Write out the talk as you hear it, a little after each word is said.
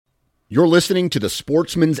You're listening to the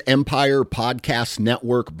Sportsman's Empire Podcast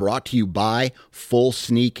Network, brought to you by Full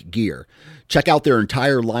Sneak Gear. Check out their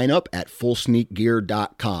entire lineup at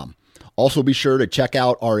fullsneakgear.com. Also be sure to check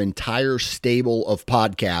out our entire stable of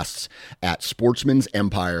podcasts at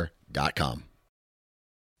sportsmansempire.com.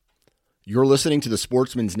 You're listening to the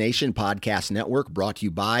Sportsman's Nation Podcast Network, brought to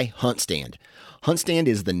you by HuntStand. HuntStand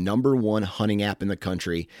is the #1 hunting app in the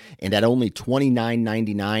country, and at only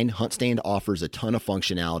 $29.99, HuntStand offers a ton of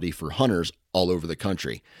functionality for hunters all over the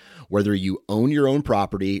country. Whether you own your own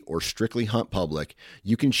property or strictly hunt public,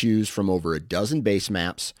 you can choose from over a dozen base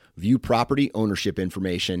maps, view property ownership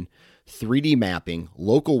information, 3D mapping,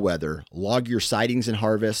 local weather, log your sightings and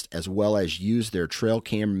harvest, as well as use their trail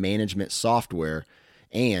cam management software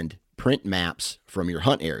and print maps from your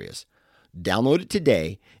hunt areas. Download it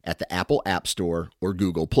today at the Apple App Store or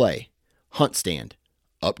Google Play. HuntStand.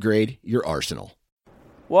 Upgrade your arsenal.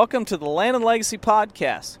 Welcome to the Land and Legacy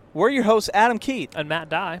Podcast. We're your hosts, Adam Keith and Matt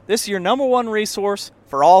Dye. This is your #1 resource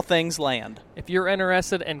for all things land. If you're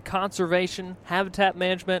interested in conservation, habitat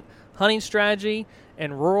management, hunting strategy,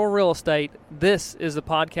 and rural real estate, this is the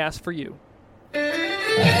podcast for you.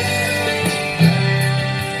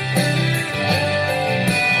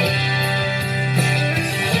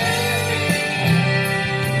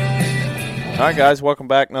 All right, guys, welcome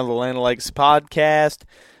back to another Land and Legacy Podcast.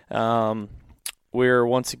 We're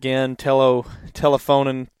once again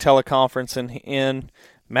telephoning, teleconferencing in.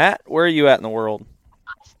 Matt, where are you at in the world?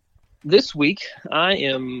 This week, I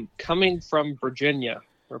am coming from Virginia,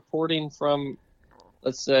 reporting from,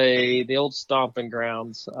 let's say, the old stomping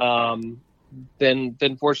grounds.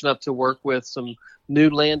 Been fortunate enough to work with some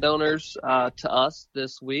new landowners to us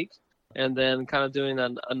this week, and then kind of doing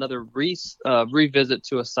another revisit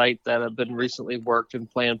to a site that have been recently worked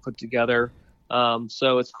and planned put together.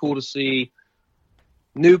 So it's cool to see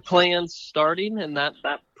new plans starting and that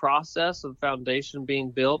process of foundation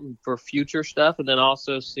being built and for future stuff, and then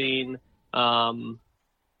also seeing the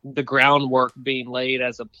groundwork being laid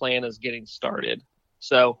as a plan is getting started.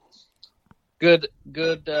 So good,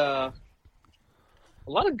 a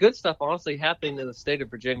lot of good stuff honestly happening in the state of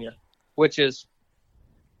Virginia, which is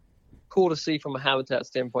cool to see from a habitat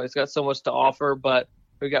standpoint. It's got so much to offer, but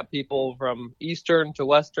we got people from eastern to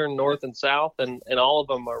western, north and south, and all of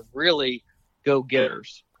them are really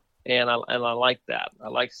go-getters, and I like that. I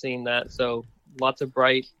like seeing that. So lots of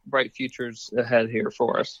bright futures ahead here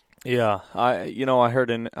for us. Yeah, I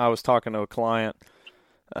heard I was talking to a client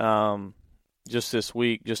just this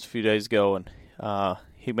week, just a few days ago, and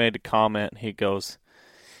he made a comment. He goes,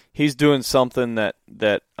 he's doing something that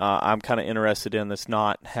I'm kind of interested in that's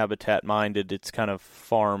not habitat minded. It's kind of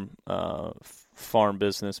farm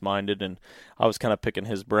business minded, and I was kind of picking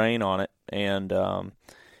his brain on it. And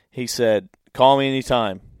he said, "Call me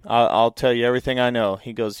anytime. I'll tell you everything I know."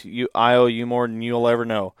 He goes, "I owe you more than you'll ever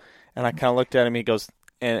know." And I kind of looked at him. He goes,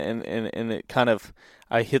 and it kind of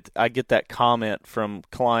I get that comment from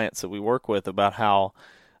clients that we work with about how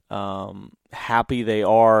happy they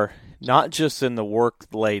are, not just in the work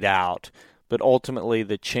laid out, but ultimately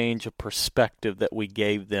the change of perspective that we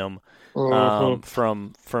gave them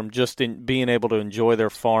from just being able to enjoy their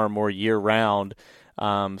farm more year round,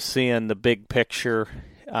 seeing the big picture,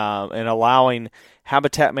 and allowing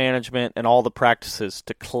habitat management and all the practices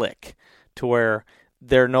to click to where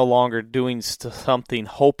they're no longer doing something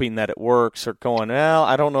hoping that it works or going, well,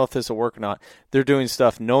 I don't know if this will work or not. They're doing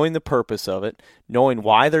stuff knowing the purpose of it, knowing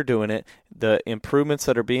why they're doing it, the improvements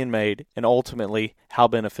that are being made, and ultimately how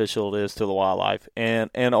beneficial it is to the wildlife and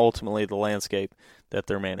ultimately the landscape that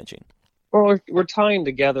they're managing. Well, we're tying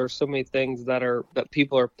together so many things that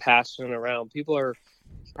people are passionate around. People are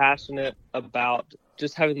passionate about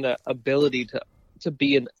just having the ability to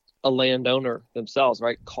be a landowner themselves,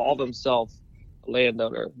 right? Call themselves a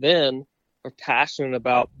landowner. Then are passionate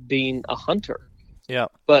about being a hunter. Yeah.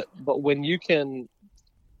 But when you can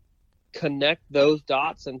connect those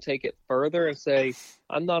dots and take it further and say,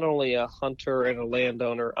 I'm not only a hunter and a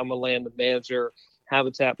landowner, I'm a land manager,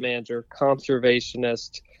 habitat manager,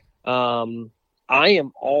 conservationist. I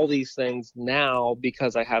am all these things now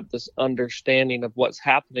because I have this understanding of what's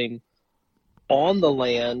happening on the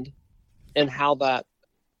land and how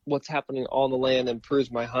what's happening on the land improves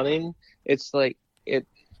my hunting. It's like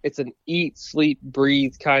it's an eat, sleep,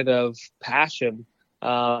 breathe kind of passion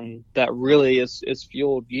that really is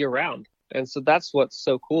fueled year round. And so that's what's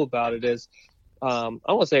so cool about it is I don't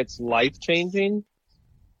want to say it's life changing,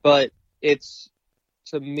 but it's,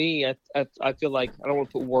 to me, I feel like I don't want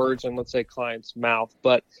to put words in, let's say, client's mouth,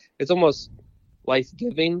 but it's almost life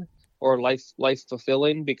giving or life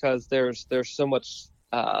fulfilling because there's so much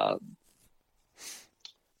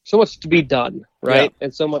much to be done, right?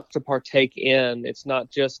 And so much to partake in. It's not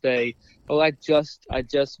just I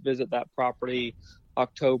just visit that property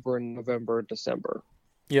October and November and December.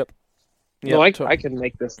 Yep. No, I can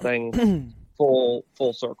make this thing full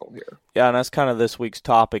circle here. Yeah, and that's kind of this week's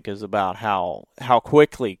topic, is about how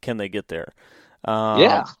quickly can they get there.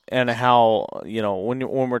 And how,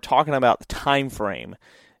 when we're talking about the time frame,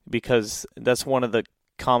 because that's one of the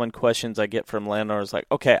common questions I get from landowners, like,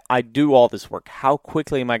 okay, I do all this work. How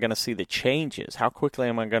quickly am I going to see the changes? How quickly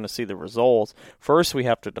am I going to see the results? First, we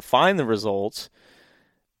have to define the results,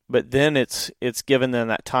 but then it's giving them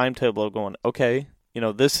that timetable of going, okay,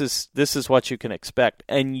 this is what you can expect.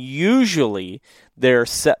 And usually they're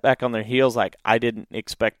set back on their heels, like, I didn't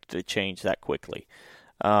expect it to change that quickly.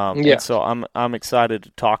 And so I'm excited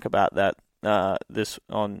to talk about that this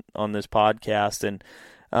on this podcast. And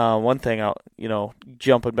one thing,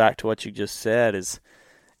 jumping back to what you just said, is,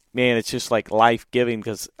 man, it's just like life-giving,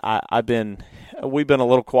 because we've been a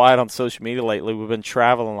little quiet on social media lately. We've been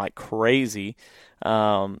traveling like crazy.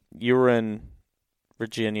 You were in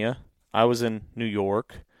Virginia. I was in New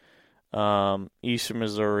York, Eastern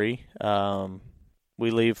Missouri.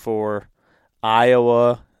 We leave for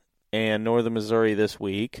Iowa and Northern Missouri this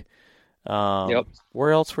week.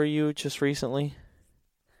 Where else were you just recently?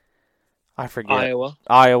 I forget.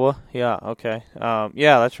 Iowa. Yeah. Okay.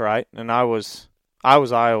 Yeah, that's right. And I was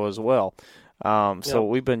Iowa as well. So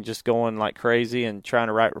we've been just going like crazy and trying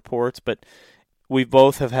to write reports, but we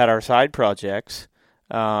both have had our side projects.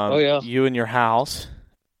 You and your house.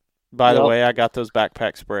 By the way, I got those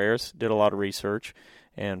backpack sprayers, did a lot of research,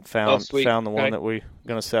 and found the one that we're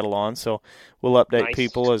going to settle on. So we'll update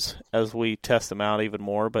people as we test them out even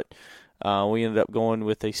more. But we ended up going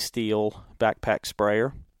with a steel backpack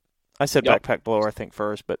sprayer. I said backpack blower, I think,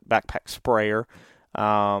 first, but backpack sprayer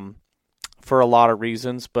for a lot of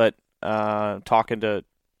reasons. But talking to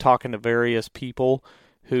various people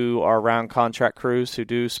who are around contract crews who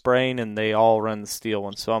do spraying, and they all run the steel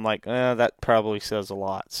one. So I'm like, that probably says a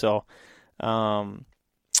lot. So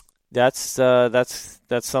that's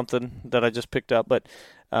something that I just picked up. But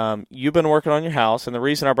you've been working on your house, and the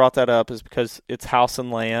reason I brought that up is because it's house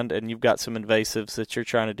and land, and you've got some invasives that you're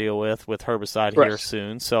trying to deal with herbicide here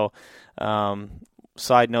soon. So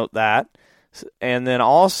side note that. And then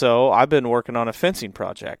also, I've been working on a fencing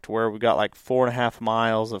project where we got like 4.5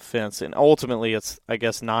 miles of fence, and ultimately it's, I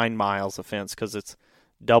guess, 9 miles of fence because it's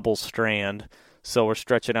double strand. So we're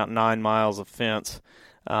stretching out 9 miles of fence.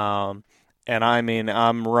 And I mean,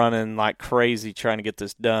 I'm running like crazy trying to get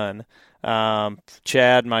this done.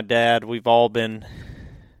 Chad, my dad, we've all been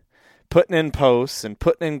putting in posts and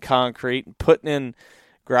putting in concrete and putting in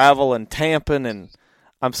gravel and tamping, and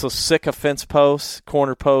I'm so sick of fence posts,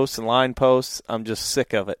 corner posts, and line posts. I'm just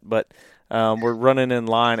sick of it. But we're running in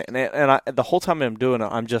line, and the whole time I'm doing it,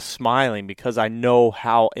 I'm just smiling because I know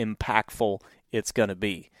how impactful it's going to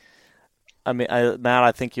be. I mean, Matt,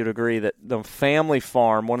 I think you'd agree that the family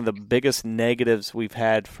farm, one of the biggest negatives we've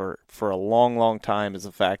had for a long, long time is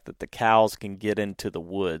the fact that the cows can get into the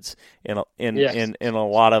woods in a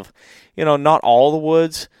lot of, not all the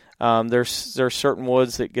woods. There's certain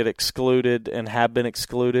woods that get excluded and have been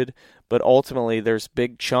excluded, but ultimately there's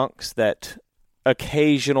big chunks that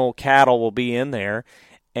occasional cattle will be in there,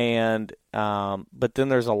 and but then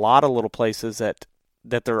there's a lot of little places that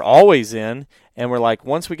they're always in, and we're like,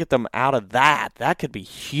 once we get them out of that could be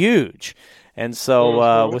huge. And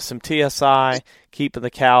so with some TSI, keeping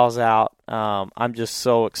the cows out, I'm just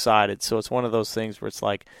so excited. So it's one of those things where it's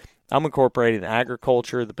like, I'm incorporating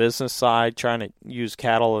agriculture, the business side, trying to use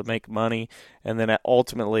cattle to make money, and then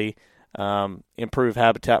ultimately improve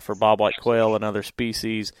habitat for bobwhite quail and other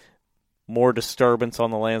species, more disturbance on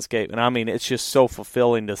the landscape. And I mean, it's just so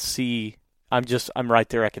fulfilling to see. I'm right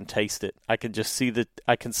there. I can taste it. I can just see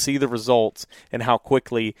the results and how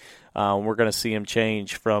quickly we're going to see them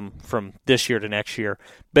change from this year to next year,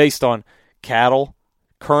 based on cattle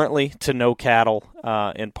currently to no cattle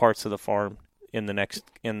in parts of the farm in the next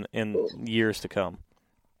in years to come.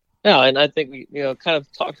 Yeah, and I think we kind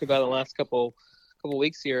of talked about it in the last couple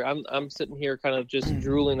weeks here. I'm sitting here kind of just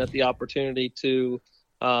drooling at the opportunity to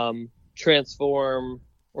transform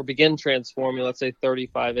or begin transforming, let's say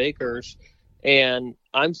 35 acres. And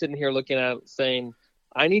I'm sitting here looking at it saying,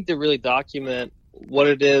 I need to really document what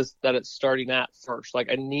it is that it's starting at first.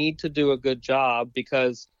 Like, I need to do a good job,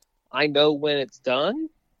 because I know when it's done,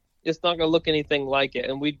 it's not going to look anything like it.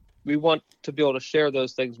 And we want to be able to share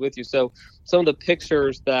those things with you. So some of the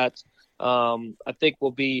pictures that I think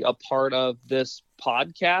will be a part of this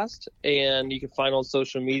podcast, and you can find on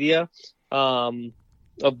social media,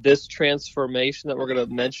 of this transformation that we're going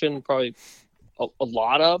to mention probably a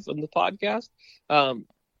lot of in the podcast.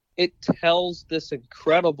 it tells this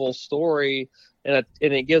incredible story, and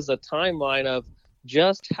it gives a timeline of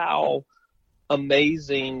just how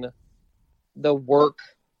amazing the work,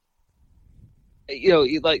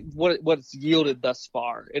 like what's yielded thus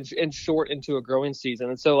far in short into a growing season.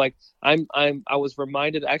 And so like I was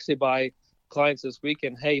reminded actually by clients this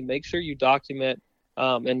weekend, hey, make sure you document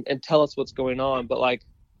and tell us what's going on. But like,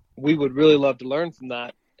 we would really love to learn from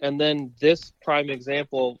that. And then this prime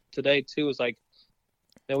example today too is like,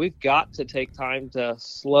 we've got to take time to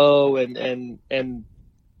slow and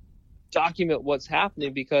document what's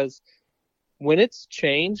happening, because when it's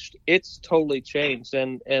changed, it's totally changed.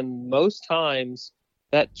 And most times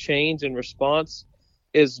that change in response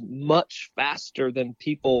is much faster than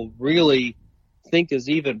people really think is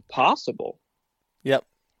even possible. Yep.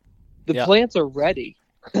 The plants are ready.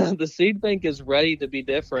 The seed bank is ready to be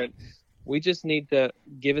different. We just need to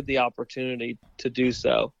give it the opportunity to do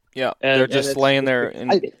so. Yeah, they're just laying there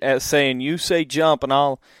and saying, you say jump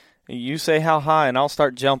and you say how high and I'll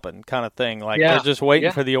start jumping, kind of thing. Like they're just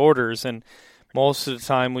waiting for the orders. And most of the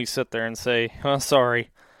time we sit there and say, oh, sorry,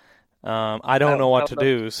 I don't know what to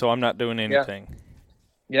do, so I'm not doing anything.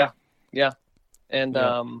 Yeah. And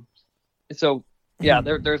so,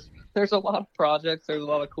 there's a lot of projects. There's a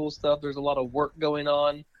lot of cool stuff. There's a lot of work going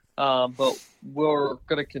on. But we're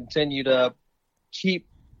going to continue to keep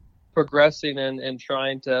progressing and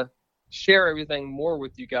trying to share everything more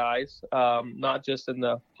with you guys, not just in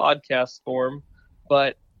the podcast form,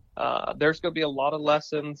 but there's going to be a lot of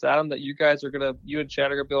lessons, Adam, that you and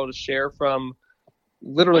Chad are going to be able to share from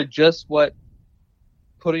literally just what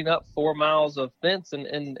putting up 4 miles of fence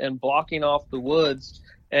and blocking off the woods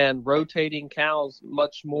and rotating cows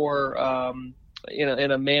much more,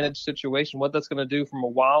 in a managed situation, what that's going to do from a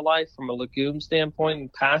wildlife, from a lagoon standpoint,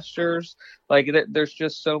 and pastures. Like there's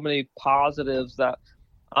just so many positives that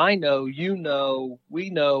I know, we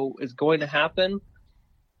know is going to happen.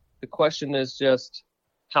 The question is just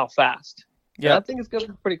how fast. Yeah, I think it's going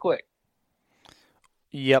to be pretty quick.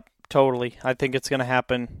 Yep, totally. I think it's going to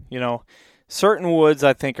happen. Certain woods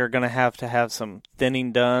I think are going to have some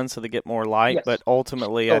thinning done so they get more light, but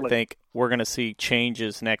ultimately totally. I think we're going to see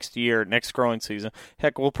changes next year, next growing season.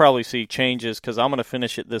 Heck, we'll probably see changes because I'm going to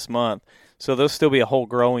finish it this month. So there'll still be a whole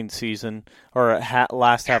growing season, or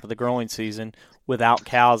last half of the growing season without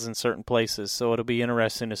cows in certain places. So it'll be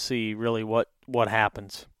interesting to see really what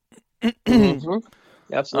happens. Mm-hmm.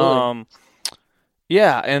 Absolutely.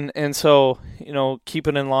 And so,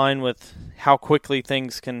 keeping in line with how quickly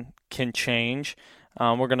things can change,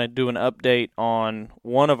 we're going to do an update on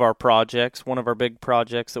one of our big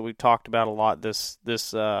projects that we've talked about a lot this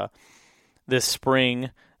spring,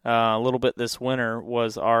 a little bit this winter,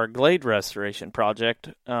 was our glade restoration project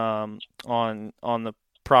on the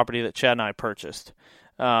property that Chad and I purchased.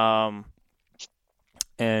 And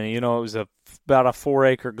it was about a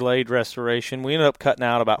 4-acre glade restoration. We ended up cutting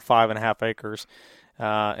out about 5.5 acres,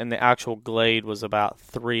 and the actual glade was about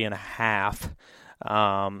 3.5.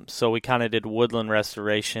 So we kind of did woodland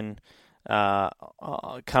restoration, kind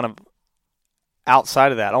of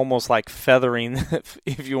outside of that, almost like feathering,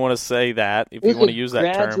 if you want to say that, if you want to use that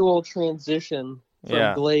term. Gradual transition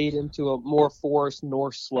from glade into a more forest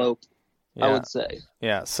north slope, I would say.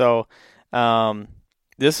 Yeah. So,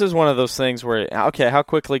 this is one of those things where, okay, how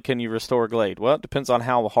quickly can you restore glade? Well, it depends on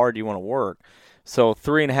how hard you want to work. So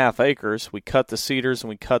 3.5 acres, we cut the cedars and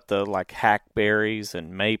we cut the hackberries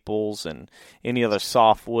and maples and any other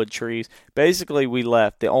softwood trees. Basically,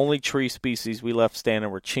 the only tree species we left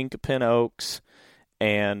standing were chinkapin oaks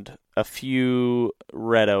and a few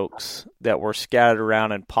red oaks that were scattered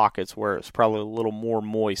around in pockets where it's probably a little more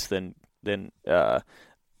moist than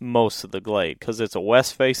most of the glade, because it's a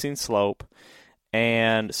west-facing slope.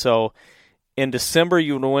 And so in December,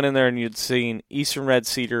 you would have went in there and you'd seen eastern red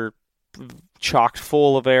cedar chocked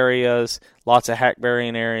full of areas, lots of hackberry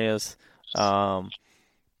areas.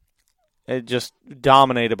 It just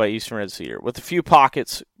dominated by eastern red cedar, with a few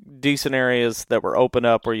pockets, decent areas that were opened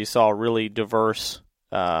up where you saw really diverse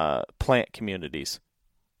plant communities,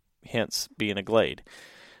 hence being a glade.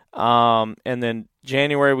 And then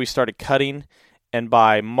January we started cutting, and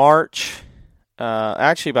by March,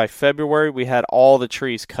 by February, we had all the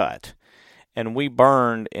trees cut, and we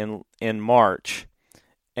burned in March.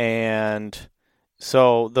 And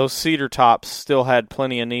so those cedar tops still had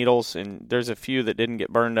plenty of needles, and there's a few that didn't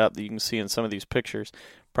get burned up that you can see in some of these pictures.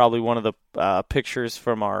 Probably one of the pictures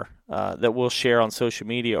from our that we'll share on social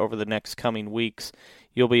media over the next coming weeks.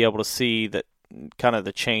 You'll be able to see that kind of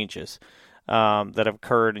the changes that have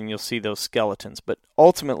occurred, and you'll see those skeletons. But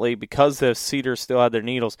ultimately, because the cedar still had their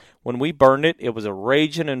needles, when we burned it, it was a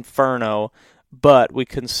raging inferno, but we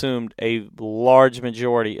consumed a large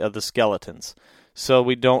majority of the skeletons. So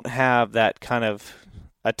we don't have that kind of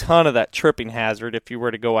a ton of that tripping hazard if you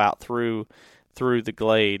were to go out through the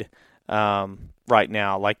glade right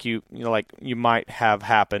now, like you might have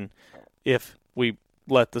happen if we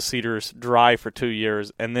let the cedars dry for 2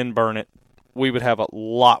 years and then burn it. We would have a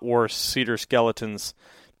lot worse cedar skeletons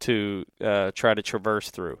to try to traverse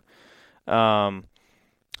through.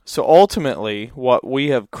 So ultimately, what we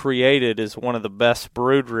have created is one of the best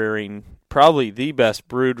brood rearing, probably the best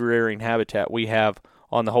brood rearing habitat we have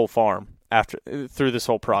on the whole farm through this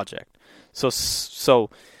whole project. So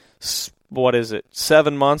what is it?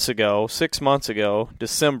 6 months ago,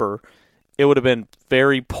 December, it would have been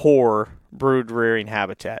very poor brood rearing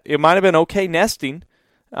habitat. It might have been okay nesting,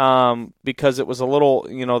 because it was a little,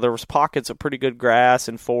 there was pockets of pretty good grass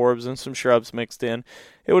and forbs and some shrubs mixed in.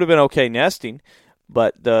 It would have been okay nesting,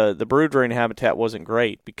 but the brood rearing habitat wasn't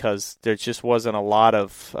great because there just wasn't a lot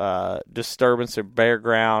of disturbance or bare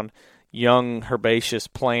ground, young herbaceous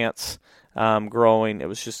plants growing. It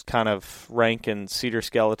was just kind of ranking cedar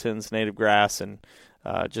skeletons, native grass, and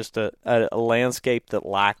just a landscape that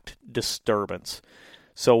lacked disturbance.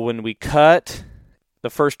 So when we cut the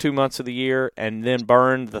first 2 months of the year and then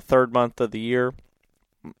burned the third month of the year,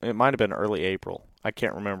 it might have been early April. I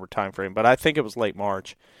can't remember time frame, but I think it was late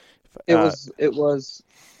March. It was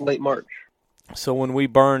late March. So when we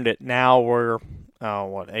burned it, now we're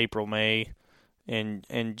April, May, and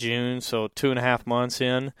June. So 2.5 months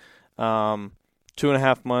in,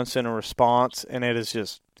 2.5 months in a response, and it is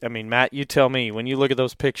just. I mean, Matt, you tell me, when you look at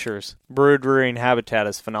those pictures, brood rearing habitat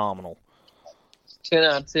is phenomenal. 10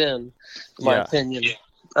 out of 10, in my opinion.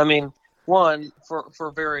 I mean, one,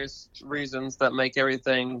 for various reasons that make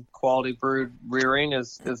everything quality brood rearing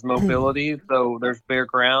is mobility. So there's bare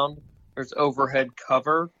ground, there's overhead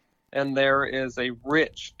cover, and there is a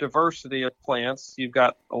rich diversity of plants. You've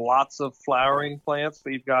got lots of flowering plants,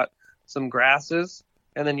 but you've got some grasses,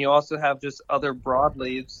 and then you also have just other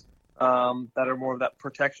broadleaves that are more of that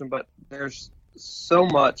protection. But there's so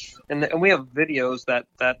much, and we have videos that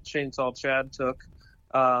Chainsaw Chad took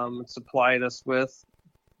and supplied us with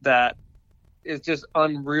that is just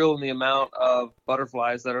unreal in the amount of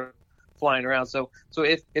butterflies that are flying around. So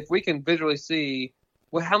if we can visually see,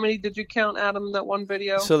 well, how many did you count, Adam, in that one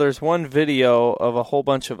video? So there's one video of a whole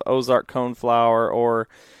bunch of Ozark coneflower or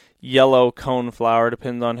yellow coneflower,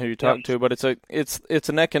 depends on who you talk to, but it's an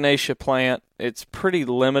echinacea plant. It's pretty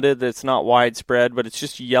limited. It's not widespread, but it's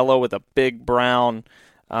just yellow with a big brown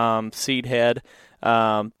seed head.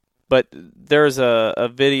 But there's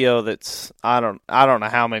a video that's I don't know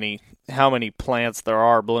how many plants there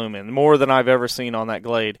are blooming, more than I've ever seen on that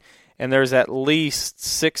glade. And there's at least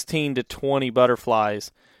 16 to 20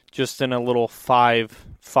 butterflies just in a little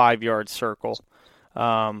 5-yard circle.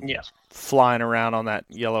 Flying around on that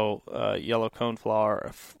yellow coneflower,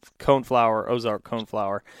 Ozark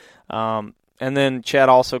coneflower. And then Chad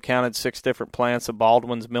also counted 6 different plants, a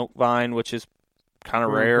Baldwin's milk vine, which is kind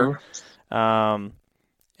of rare.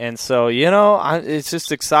 And so, it's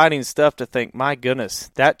just exciting stuff to think, my goodness,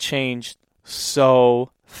 that changed so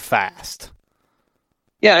fast.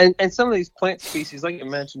 Yeah, and some of these plant species, like you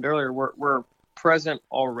mentioned earlier, were present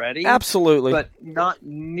already. Absolutely. But not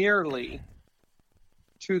nearly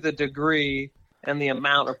to the degree and the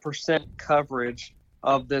amount of percent coverage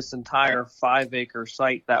of this entire 5-acre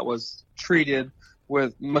site that was treated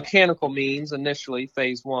with mechanical means initially,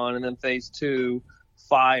 phase 1, and then phase 2,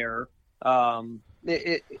 fire.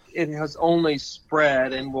 It has only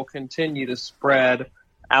spread and will continue to spread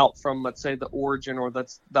out from, let's say, the origin or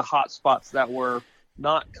the hot spots that were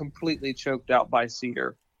not completely choked out by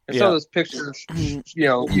cedar. And some of those pictures, you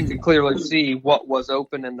can clearly see what was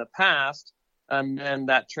open in the past, and then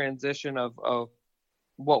that transition of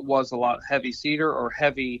what was a lot of heavy cedar or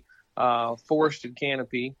heavy forested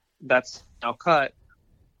canopy that's now cut.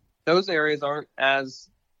 Those areas aren't as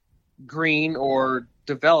green or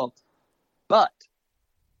developed, but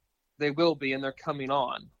they will be, and they're coming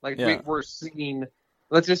on. We're seeing,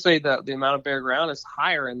 let's just say that the amount of bare ground is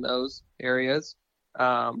higher in those areas.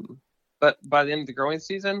 But by the end of the growing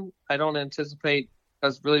season, I don't anticipate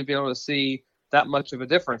us really being able to see that much of a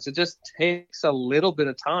difference. It just takes a little bit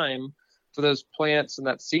of time for those plants and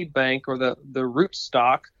that seed bank or the root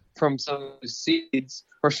stock from some of these seeds,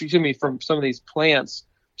 from some of these plants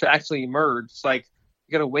to actually emerge. It's like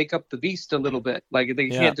you got to wake up the beast a little bit. Like they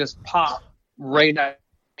can't just pop right at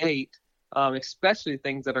 8, especially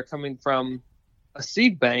things that are coming from a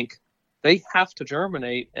seed bank. They have to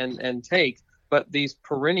germinate and take. But these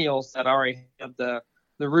perennials that already have the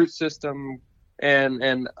root system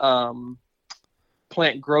and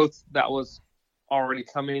plant growth that was already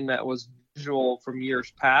coming, that was visual from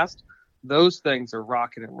years past, those things are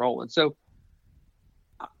rocking and rolling. So,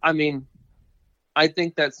 I mean, I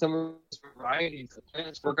think that some of those varieties of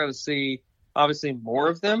plants, we're going to see obviously more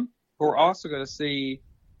of them. But we're also going to see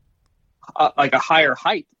like a higher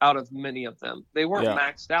height out of many of them. They weren't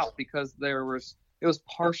maxed out because it was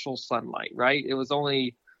partial sunlight, right? It was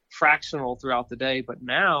only fractional throughout the day. But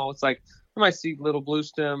now it's like I might see little blue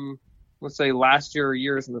stem, let's say last year or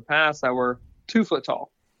years in the past that were 2 foot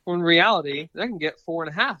tall. When in reality, they can get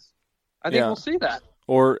 4.5. I think we'll see that.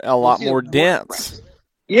 Or a lot more dense.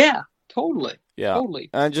 Yeah, totally. Yeah. Totally.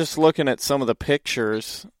 And just looking at some of the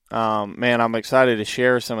pictures, man, I'm excited to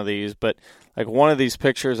share some of these. But like one of these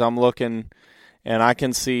pictures, I'm looking and I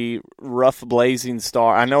can see rough blazing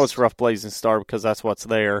star. I know it's rough blazing star because that's what's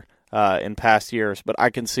there in past years, but I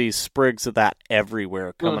can see sprigs of that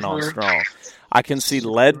everywhere coming on strong. I can see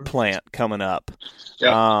lead plant coming up.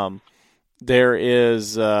 Yep. There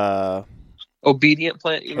is obedient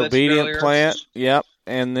plant. You mentioned earlier. Plant. Yep.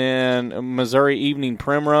 And then Missouri evening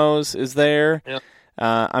primrose is there. Yep.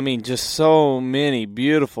 I mean, just so many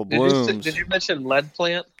beautiful blooms. Did you mention lead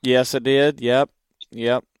plant? Yes, I did. Yep.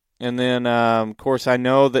 And then, of course, I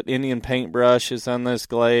know that Indian paintbrush is on this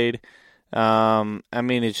glade. I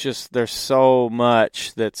mean, it's just there's so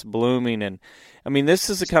much that's blooming, and I mean, this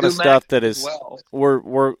is the kind of stuff that is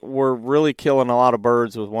we're really killing a lot of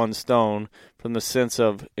birds with one stone from the sense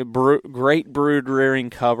of great brood rearing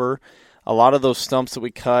cover. A lot of those stumps that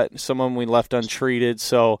we cut, some of them we left untreated,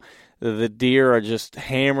 so the deer are just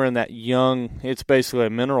hammering that young. It's basically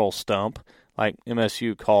a mineral stump, like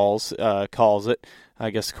MSU calls it. I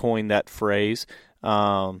guess coined that phrase.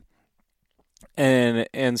 And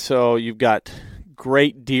so you've got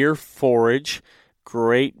great deer forage,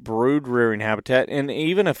 great brood rearing habitat, and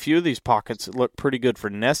even a few of these pockets look pretty good for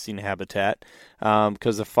nesting habitat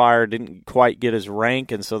because the fire didn't quite get as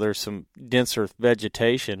rank, and so there's some denser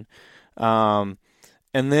vegetation. And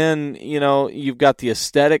then, you've got the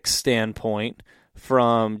aesthetic standpoint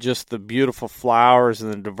from just the beautiful flowers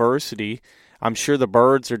and the diversity. I'm sure the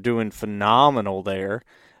birds are doing phenomenal there.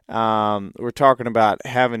 We're talking about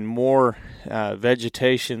having more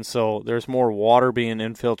vegetation, so there's more water being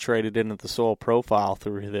infiltrated into the soil profile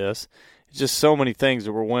through this. It's just so many things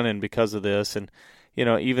that we're winning because of this. And,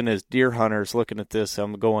 even as deer hunters looking at this,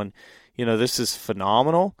 I'm going, this is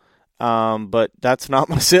phenomenal. But that's not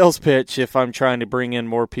my sales pitch if I'm trying to bring in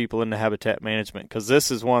more people into habitat management, because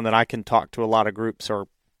this is one that I can talk to a lot of groups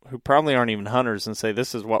who probably aren't even hunters and say,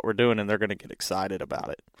 this is what we're doing, and they're going to get excited about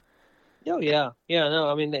it. Oh, yeah. Yeah, no,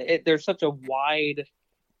 I mean, there's such a wide-reaching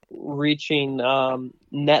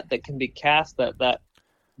net that can be cast that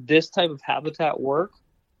this type of habitat work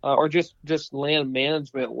or just land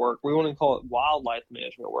management work, we wouldn't call it wildlife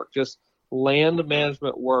management work, just land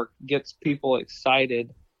management work gets people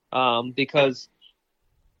excited because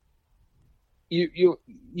you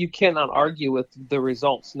cannot argue with the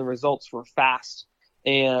results, and the results were fast.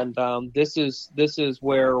 And this is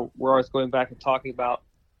where we're always going back and talking about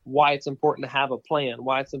why it's important to have a plan,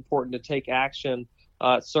 why it's important to take action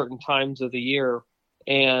at certain times of the year.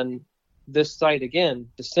 And this site, again,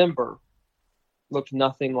 December, looked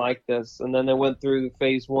nothing like this. And then they went through the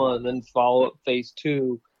phase 1, then follow up phase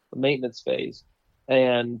 2, the maintenance phase.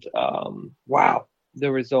 And wow,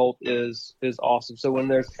 the result is awesome. So when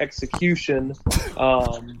there's execution,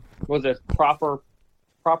 was it proper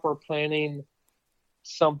planning,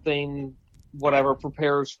 something, whatever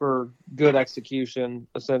prepares for good execution,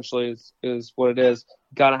 essentially is what it is.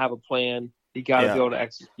 You got to have a plan. You got to be able to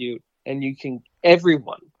execute, and you can.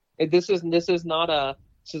 Everyone. This is not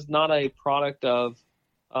a product of,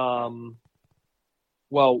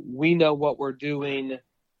 well, we know what we're doing.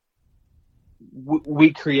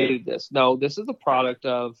 We created this. No, this is a product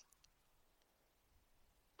of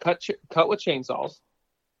cut with chainsaws,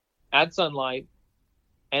 add sunlight,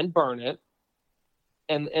 and burn it.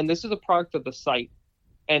 And this is a product of the site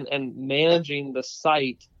and managing the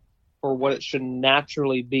site for what it should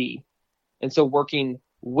naturally be. And so working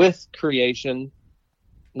with creation,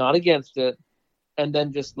 not against it, and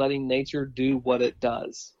then just letting nature do what it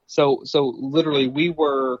does. So literally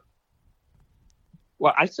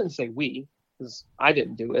I shouldn't say we, because I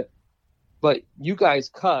didn't do it, but you guys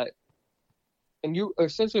cut, and you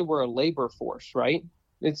essentially were a labor force, right?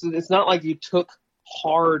 It's not like you took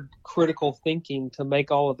hard critical thinking to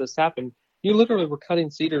make all of this happen. You literally were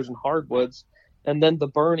cutting cedars and hardwoods, and then the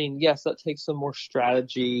burning, yes, that takes some more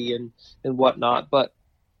strategy and whatnot, but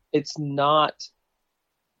it's not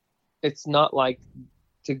like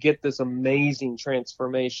to get this amazing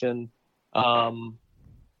transformation,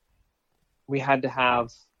 we had to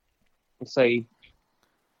have, let's say,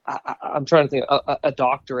 I'm trying to think a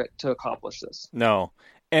doctorate to accomplish this. No.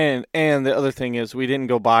 And the other thing is we didn't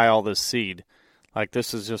go buy all this seed. Like,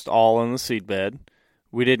 this is just all in the seed bed.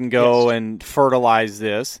 We didn't go and fertilize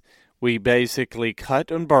this. We basically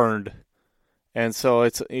cut and burned. And so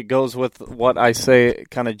it goes with what I say,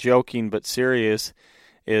 kind of joking but serious,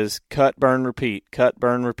 is cut, burn, repeat, cut,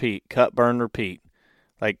 burn, repeat, cut, burn, repeat.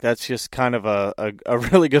 Like, that's just kind of a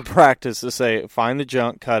really good practice to say, find the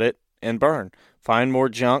junk, cut it, and burn. Find more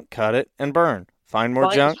junk, cut it, and burn. Find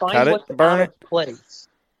more junk, cut it, burn it. Place.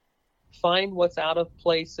 Find what's out of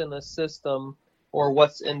place in the system, or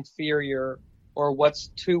what's inferior, or what's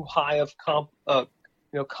too high of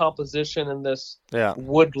composition in this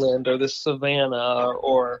woodland or this savanna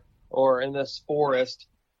or in this forest.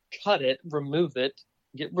 Cut it, remove it,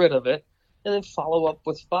 get rid of it, and then follow up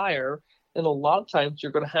with fire. And a lot of times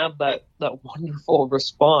you're going to have that wonderful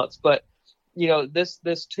response. But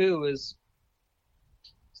this too is,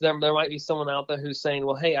 there might be someone out there who's saying,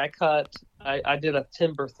 well, hey, I did a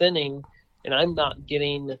timber thinning and I'm not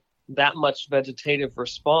getting that much vegetative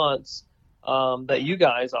response that you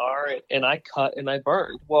guys are, and I cut and I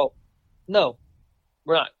burned. Well, no,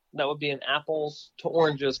 we're not. That would be an apples to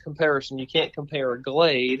oranges comparison. You can't compare a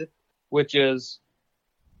glade, which is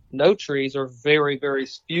no trees or very, very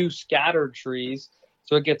few scattered trees,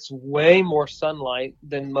 so it gets way more sunlight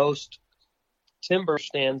than most timber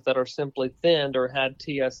stands that are simply thinned or had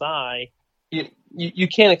TSI. You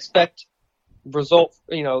can't expect the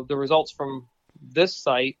results from this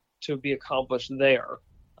site to be accomplished there,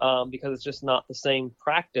 because it's just not the same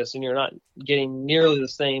practice, and you're not getting nearly the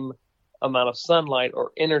same amount of sunlight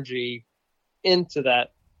or energy into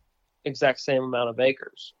that exact same amount of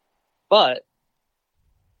acres. But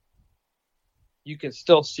you can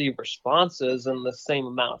still see responses in the same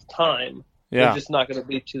amount of time. Yeah. They're just not going to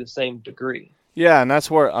be to the same degree. Yeah, and that's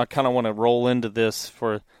where I kind of want to roll into this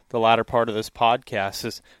for the latter part of this podcast,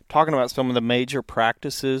 is talking about some of the major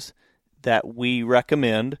practices that we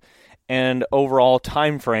recommend and overall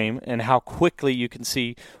time frame, and how quickly you can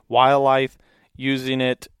see wildlife using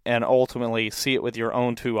it and ultimately see it with your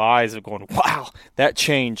own two eyes of going, wow, that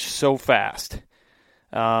changed so fast.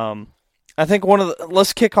 I think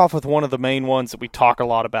let's kick off with one of the main ones that we talk a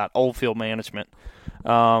lot about, old field management.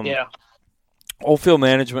 Old field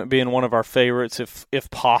management being one of our favorites, if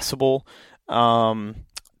possible,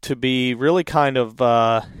 to be really kind of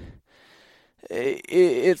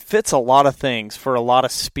it fits a lot of things for a lot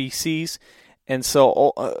of species. And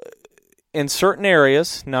so in certain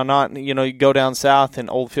areas, now not, you go down south and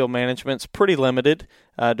old field management's pretty limited,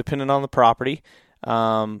 depending on the property.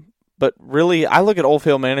 But really, I look at old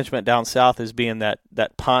field management down south as being that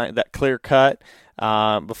pine, that clear cut,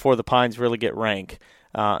 before the pines really get rank.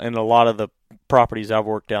 And a lot of the properties I've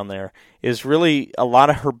worked down there is really a lot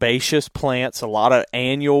of herbaceous plants, a lot of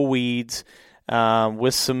annual weeds,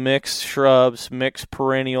 with some mixed shrubs, mixed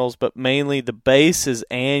perennials, but mainly the base is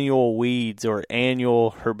annual weeds or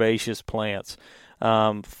annual herbaceous plants,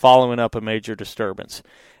 following up a major disturbance.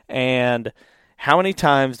 And how many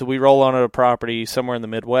times do we roll onto a property somewhere in the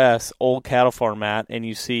Midwest, old cattle farm mat, and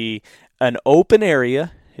you see an open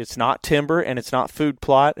area, it's not timber, and it's not food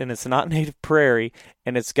plot, and it's not native prairie,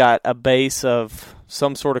 and it's got a base of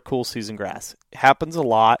some sort of cool season grass. It happens a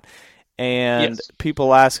lot. And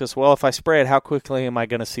people ask us, well, if I spray it, how quickly am I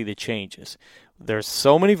going to see the changes? There's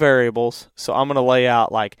so many variables, so I'm going to lay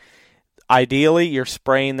out, like, ideally you're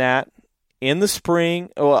spraying that in the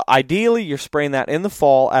spring. Well, ideally you're spraying that in the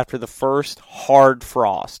fall after the first hard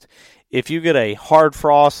frost. If you get a hard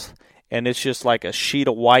frost and it's just like a sheet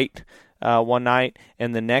of white one night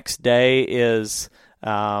and the next day is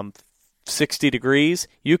 60 degrees,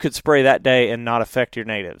 you could spray that day and not affect your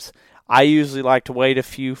natives. I usually like to wait a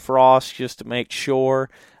few frosts just to make sure,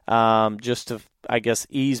 just to, I guess,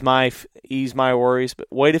 ease my worries. But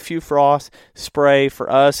wait a few frosts, spray.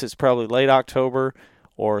 For us, it's probably late October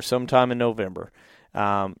or sometime in November.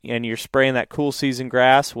 And you're spraying that cool season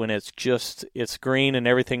grass when it's green and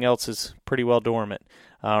everything else is pretty well dormant,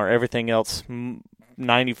 or everything else,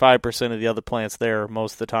 95% of the other plants there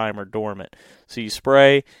most of the time are dormant. So you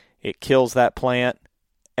spray, it kills that plant,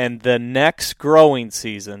 and the next growing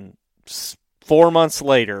season, 4 months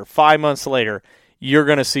later, 5 months later, you're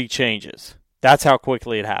going to see changes. That's how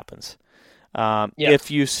quickly it happens.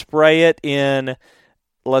 If you spray it in,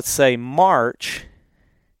 let's say, March,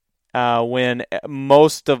 when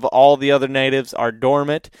most of all the other natives are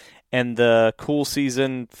dormant and the cool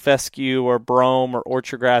season fescue or brome or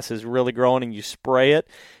orchard grass is really growing, and you spray it,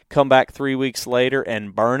 come back 3 weeks later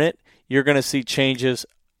and burn it, you're going to see changes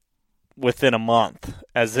within a month.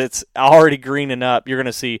 As it's already greening up, you're going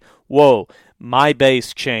to see, whoa, my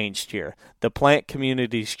base changed here. The plant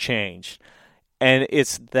community's changed. And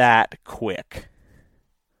it's that quick.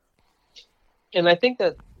 And I think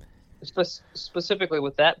that specifically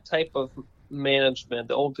with that type of management,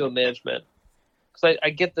 the old field management, because I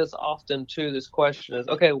get this often too, this question is,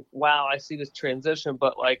 okay, wow, I see this transition,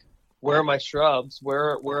 but like, where are my shrubs?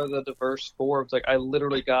 Where are the diverse forbs? Like, I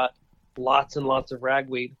literally got lots and lots of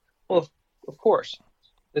ragweed. Well, of course,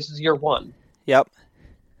 this is year one. Yep.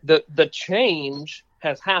 The change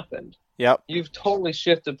has happened. Yep. You've totally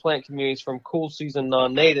shifted plant communities from cool season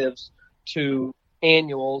non-natives to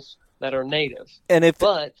annuals that are native.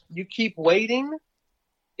 But you keep waiting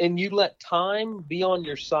and you let time be on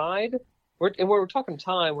your side. When we're talking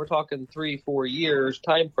time, we're talking 3-4 years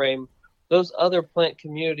time frame. Those other plant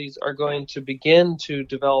communities are going to begin to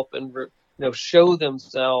develop and show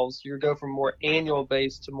themselves. You go from more annual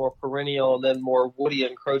based to more perennial, and then more woody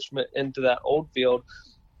encroachment into that old field.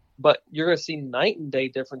 But you're going to see night and day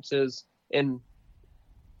differences in,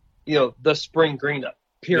 the spring green up.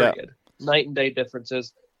 Period. Yeah. Night and day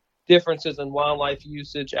differences in wildlife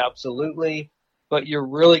usage, absolutely. But you're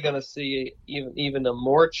really going to see even a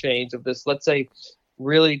more change of this. Let's say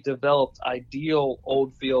really developed ideal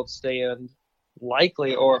old field stand,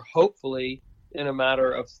 likely or hopefully in a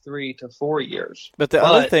matter of 3 to 4 years. But the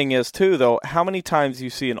other thing is too, though, how many times you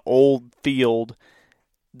see an old field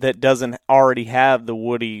that doesn't already have the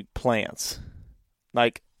woody plants?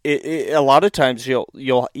 Like a lot of times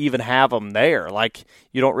you'll even have them there. Like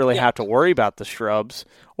you don't really have to worry about the shrubs,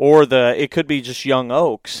 or it could be just young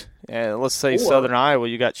oaks. Let's say southern Iowa,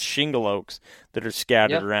 you got shingle oaks that are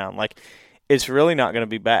scattered around. Like, it's really not going to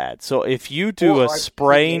be bad. So if you do a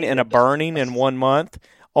spraying and a burning in 1 month,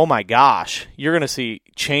 oh my gosh, you're going to see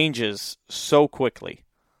changes so quickly.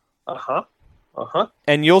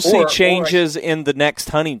 And you'll see changes in the next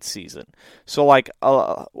hunting season. So like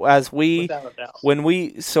when we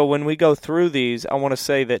go through these, I want to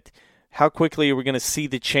say that how quickly are we going to see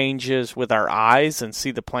the changes with our eyes and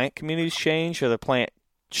see the plant communities change or the plant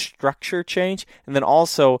structure change, and then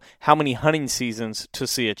also how many hunting seasons to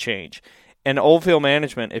see a change. And old field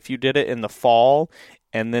management, if you did it in the fall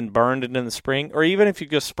and then burned it in the spring, or even if you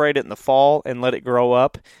just sprayed it in the fall and let it grow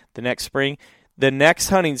up the next spring, the next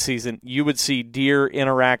hunting season you would see deer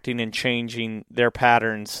interacting and changing their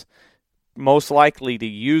patterns, most likely to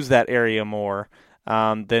use that area more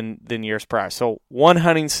than years prior. So one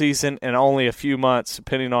hunting season and only a few months,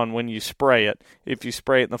 depending on when you spray it. If you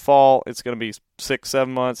spray it in the fall, it's going to be 6-7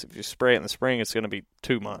 months. If you spray it in the spring, it's going to be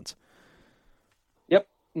 2 months. Yep.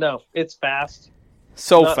 No, it's fast.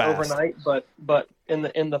 So not fast. Overnight, but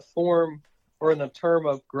in the form or in the term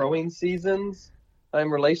of growing seasons, in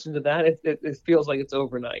relation to that, it feels like it's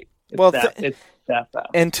overnight. It's that fast.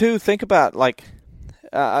 And two, think about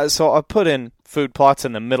so I put in food plots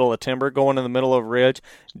in the middle of timber, going in the middle of a ridge,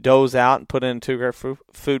 doze out and put in a 2-car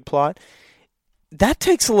food plot. That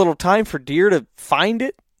takes a little time for deer to find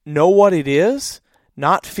it, know what it is,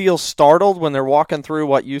 not feel startled when they're walking through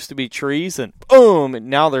what used to be trees and boom, and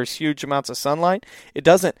now there's huge amounts of sunlight.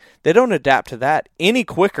 They don't adapt to that any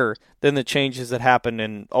quicker than the changes that happen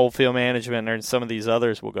in old field management or in some of these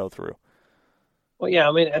others we'll go through. Well, yeah,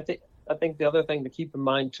 I mean, I think the other thing to keep in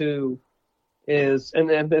mind too is,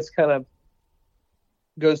 and this kind of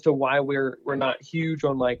goes to why we're not huge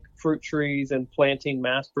on like fruit trees and planting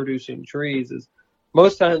mass producing trees, is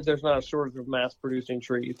most times there's not a shortage of mass producing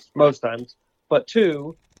trees, most times. But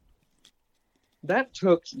two, that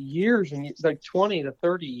took years, and like 20 to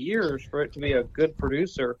 30 years for it to be a good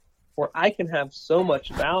producer, where I can have so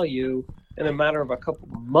much value in a matter of a couple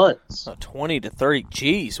of months. 20 to 30,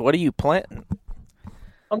 geez, what are you planting?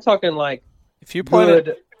 I'm talking like if you plant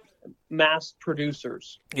good mass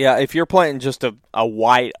producers. Yeah, if you're planting just a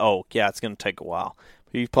white oak, yeah, it's going to take a while.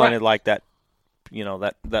 If you planted like that,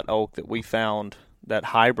 that oak that we found, that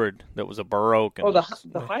hybrid that was a bur oak. And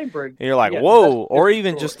the hybrid. And you're like, whoa, or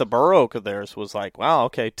even just the bur oak of theirs was like, wow,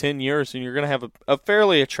 okay, 10 years, and you're going to have a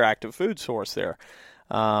fairly attractive food source there.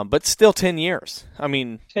 But still 10 years. I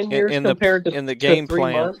mean, 10 years compared in the game to 3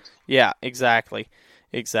 plan. months? Yeah, exactly.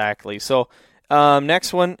 So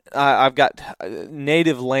next one, I've got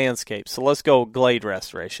native landscape. So let's go glade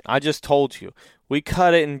restoration. I just told you. We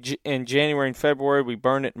cut it in January and February. We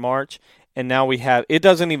burned it in March. And now we have, it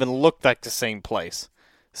doesn't even look like the same place.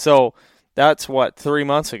 So that's 3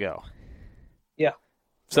 months ago. Yeah.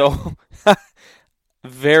 So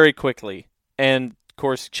very quickly. And of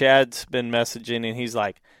course, Chad's been messaging and he's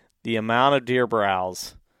like, the amount of deer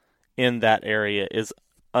browse in that area is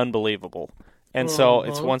unbelievable. And so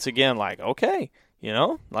it's once again like, okay,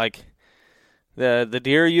 like the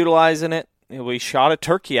deer utilizing it. We shot a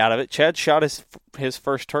turkey out of it. Chad shot his his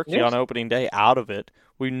first turkey on opening day out of it.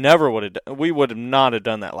 We would have not have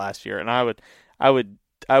done that last year. And I would,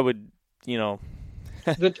 you know.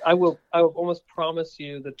 I will almost promise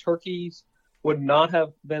you the turkeys would not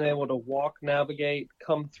have been able to walk, navigate,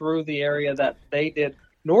 come through the area that they did,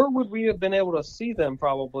 nor would we have been able to see them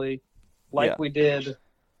probably like we did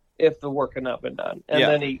if the work had not been done. And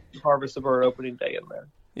then he harvests the bird opening day in there.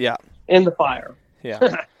 Yeah. In the fire.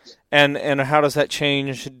 Yeah. And how does that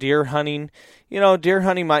change deer hunting? You know, deer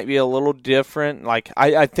hunting might be a little different. Like,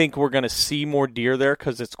 I think we're going to see more deer there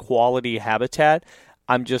because it's quality habitat.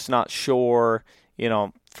 I'm just not sure, you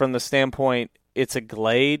know, from the standpoint, it's a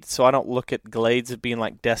glade, so I don't look at glades as being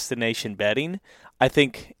like destination bedding. I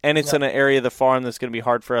think, and it's in an area of the farm that's going to be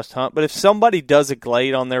hard for us to hunt. But if somebody does a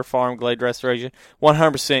glade on their farm, glade restoration,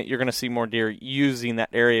 100% you're going to see more deer using that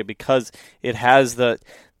area because it has the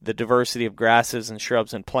diversity of grasses and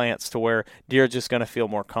shrubs and plants to where deer are just going to feel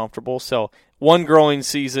more comfortable. So one growing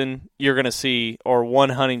season you're going to see, or one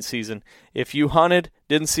hunting season, if you hunted,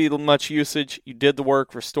 didn't see much usage, you did the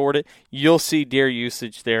work, restored it, you'll see deer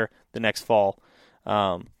usage there the next fall.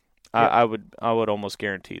 I would almost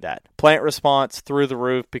guarantee that. Plant response through the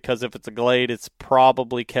roof, because if it's a glade, it's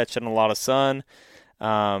probably catching a lot of sun.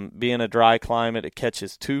 Being a dry climate, it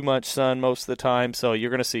catches too much sun most of the time, so you're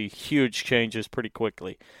going to see huge changes pretty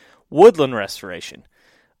quickly. Woodland restoration.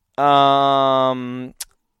 You're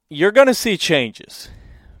going to see changes,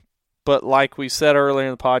 but like we said earlier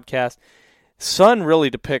in the podcast, sun really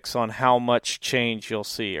depicts on how much change you'll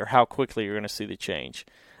see or how quickly you're going to see the change.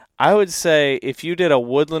 I would say if you did a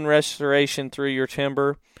woodland restoration through your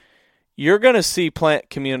timber, you're going to see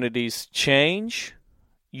plant communities change,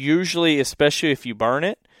 usually, especially if you burn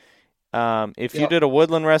it. If you did a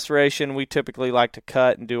woodland restoration, we typically like to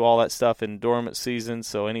cut and do all that stuff in dormant season,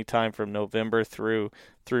 so anytime from November through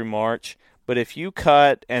March. But if you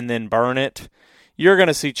cut and then burn it, you're going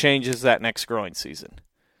to see changes that next growing season.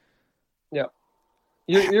 Yeah,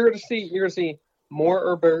 you're going to see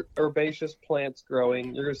more herbaceous plants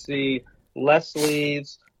growing. You're going to see less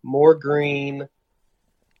leaves, more green,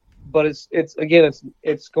 but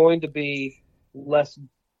it's going to be less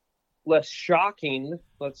shocking,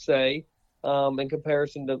 let's say, in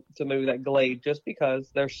comparison to maybe that glade, just because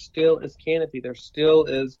there still is canopy, there still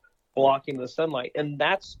is blocking the sunlight, and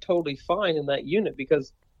that's totally fine in that unit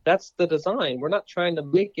because that's the design. We're not trying to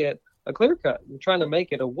make it a clear cut. We're trying to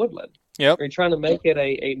make it a woodland. Yep. We're trying to make it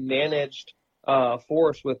a managed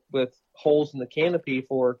forest with holes in the canopy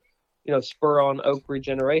for, spur on oak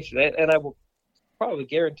regeneration. And I will probably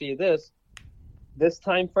guarantee you this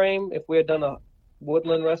time frame, if we had done a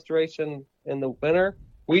woodland restoration in the winter,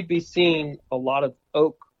 we'd be seeing a lot of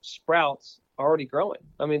oak sprouts already growing.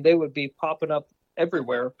 I mean, they would be popping up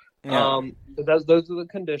everywhere. Yeah. Those are the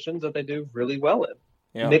conditions that they do really well in.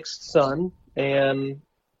 Yeah. Mixed sun, and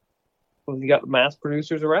you got mass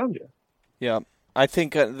producers around you. Yeah. I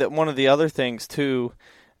think that one of the other things, too,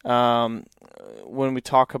 when we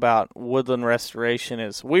talk about woodland restoration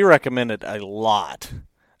is we recommend it a lot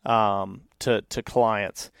to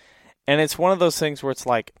clients. And it's one of those things where it's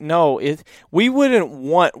like, no, we wouldn't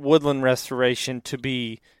want woodland restoration to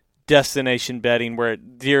be destination bedding where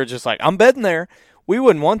deer are just like, I'm bedding there. We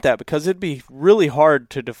wouldn't want that because it'd be really hard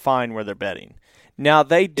to define where they're bedding. Now,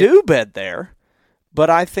 they do bed there, but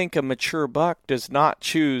I think a mature buck does not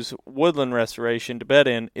choose woodland restoration to bed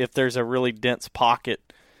in if there's a really dense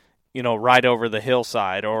pocket, right over the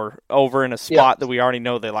hillside or over in a spot that we already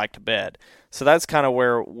know they like to bed. So that's kind of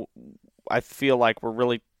where I feel like we're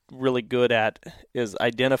really, really good at is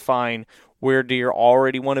identifying where deer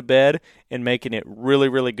already want to bed and making it really,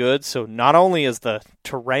 really good. So not only is the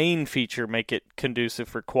terrain feature make it conducive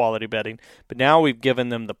for quality bedding, but now we've given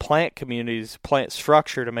them the plant communities, plant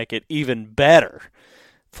structure to make it even better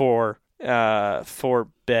for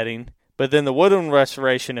bedding. But then the woodland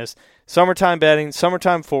restoration is summertime bedding,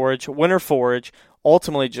 summertime forage, winter forage,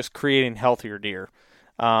 ultimately just creating healthier deer.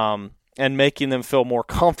 And making them feel more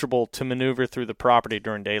comfortable to maneuver through the property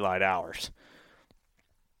during daylight hours.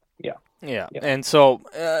 Yeah. And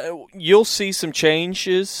so you'll see some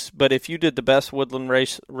changes, but if you did the best woodland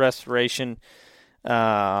restoration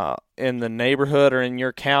in the neighborhood or in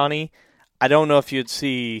your county, I don't know if you'd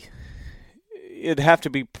see – it'd have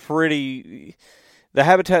to be pretty – the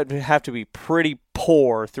habitat would have to be pretty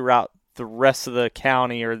poor throughout the rest of the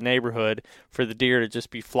county or the neighborhood for the deer to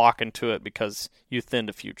just be flocking to it because you thinned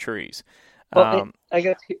a few trees. Well, I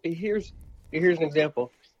guess here's an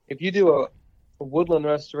example. If you do a woodland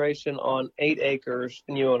restoration on 8 acres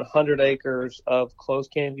and you own 100 acres of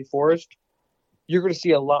closed canopy forest, you're going to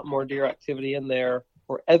see a lot more deer activity in there,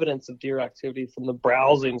 or evidence of deer activity from the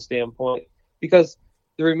browsing standpoint, because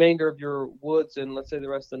the remainder of your woods and let's say the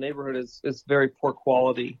rest of the neighborhood is very poor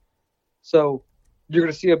quality. So you're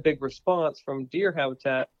going to see a big response from deer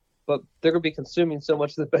habitat, but they're going to be consuming so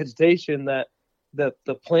much of the vegetation that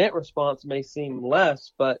the plant response may seem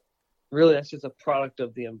less, but really that's just a product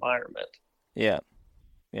of the environment. Yeah.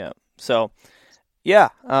 So, yeah,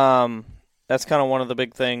 that's kind of one of the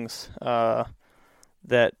big things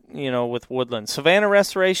that, with woodland. Savanna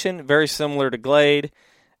restoration, very similar to glade.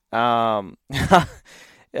 You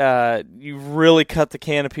really cut the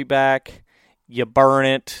canopy back. You burn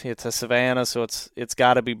it. It's a savanna, so it's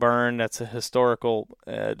got to be burned. That's a historical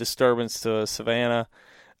disturbance to a savanna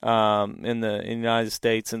in the United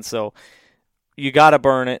States, and so you got to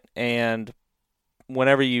burn it. And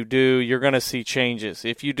whenever you do, you're going to see changes.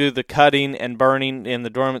 If you do the cutting and burning in the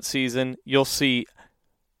dormant season, you'll see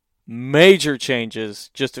major changes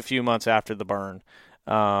just a few months after the burn.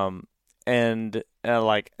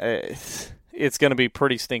 It's going to be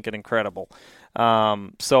pretty stinking incredible.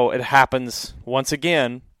 So it happens once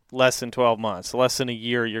again, less than 12 months, less than a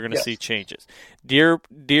year, you're going to see changes. Deer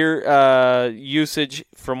usage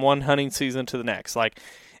from one hunting season to the next. Like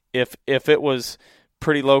if it was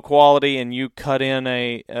pretty low quality and you cut in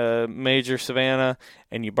a major savanna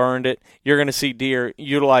and you burned it, you're going to see deer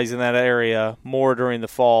utilizing that area more during the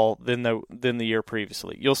fall than the year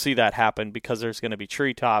previously. You'll see that happen because there's going to be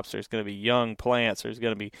treetops, there's going to be young plants, there's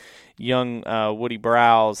going to be young woody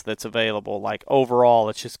browse that's available. Like overall,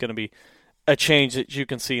 it's just going to be a change that you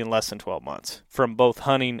can see in less than 12 months from both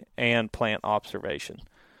hunting and plant observation.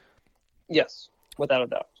 Yes. Without a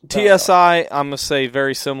doubt. TSI, I'm going to say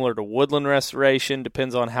very similar to woodland restoration.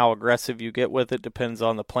 Depends on how aggressive you get with it. Depends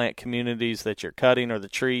on the plant communities that you're cutting or the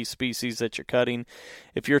tree species that you're cutting.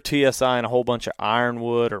 If you're TSIing a whole bunch of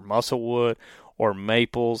ironwood or musclewood or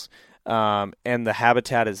maples, and the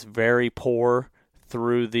habitat is very poor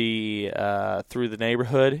through the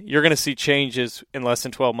neighborhood, you're going to see changes in less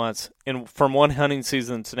than 12 months. And from one hunting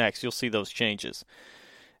season to next, you'll see those changes.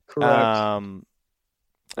 Correct.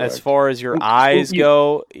 As far as your eyes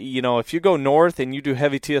go, if you go north and you do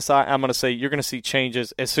heavy TSI, I'm going to say you're going to see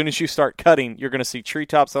changes. As soon as you start cutting, you're going to see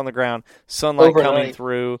treetops on the ground, sunlight coming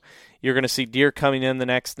through. You're going to see deer coming in the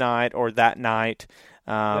next night or that night.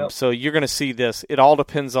 So you're going to see this. It all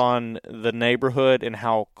depends on the neighborhood and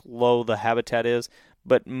how low the habitat is,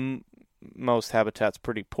 but most habitat's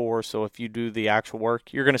pretty poor. So if you do the actual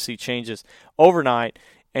work, you're going to see changes overnight,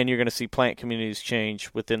 and you're going to see plant communities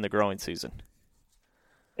change within the growing season.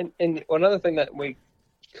 And one other thing that we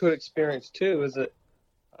could experience too is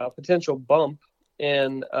a potential bump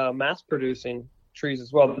in mass-producing trees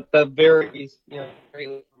as well. That varies,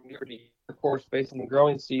 greatly from year to year, of course, based on the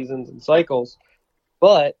growing seasons and cycles.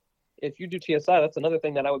 But if you do TSI, that's another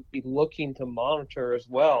thing that I would be looking to monitor as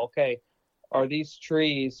well. Okay, are these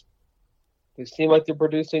trees? They seem like they're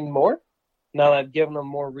producing more now that I've given them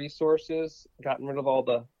more resources, gotten rid of all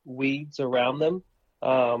the weeds around them.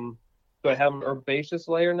 Do I have an herbaceous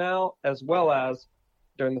layer now, as well as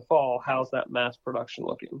during the fall? How's that mass production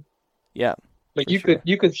looking? Yeah, but you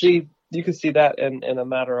could see that in a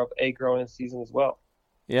matter of a growing season as well.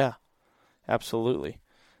 Yeah, absolutely.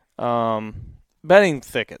 Bedding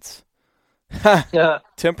thickets,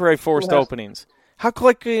 temporary forest openings. How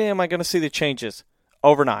quickly am I going to see the changes?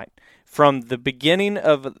 Overnight, from the beginning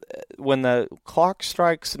of when the clock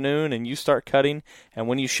strikes noon and you start cutting, and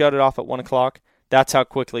when you shut it off at 1 o'clock. That's how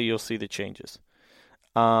quickly you'll see the changes.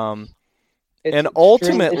 And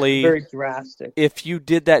ultimately, it's very drastic. If you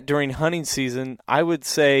did that during hunting season, I would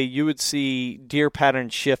say you would see deer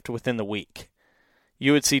patterns shift within the week.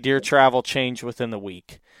 You would see deer travel change within the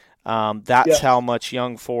week. That's how much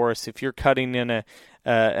young forest. If you're cutting in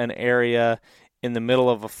an area in the middle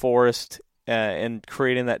of a forest and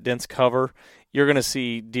creating that dense cover, you're going to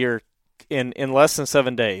see deer in less than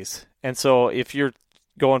 7 days. And so if you're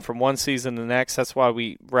going from one season to the next, that's why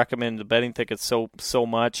we recommend the bedding thickets so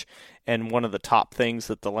much. And one of the top things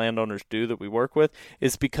that the landowners do that we work with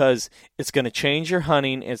is because it's going to change your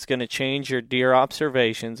hunting, it's going to change your deer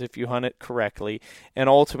observations if you hunt it correctly, and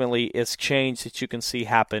ultimately it's change that you can see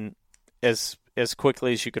happen as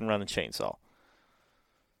quickly as you can run a chainsaw.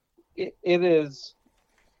 It is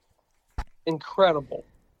incredible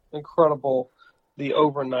the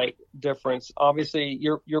overnight difference. Obviously,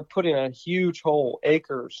 you're putting a huge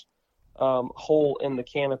acres hole in the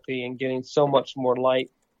canopy and getting so much more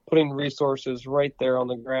light, putting resources right there on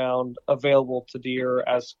the ground available to deer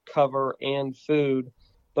as cover and food.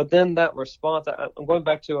 But then that response, I'm going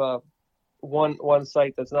back to one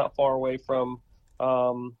site that's not far away from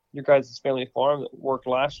your guys' family farm that worked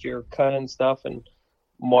last year, cutting stuff in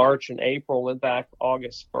March and April and back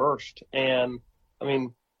August 1st. And I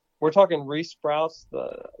mean, we're talking re-sprouts,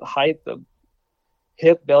 the height, the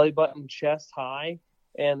hip, belly button, chest high,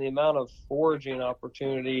 and the amount of foraging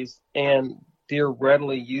opportunities and deer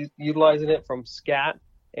readily utilizing it from scat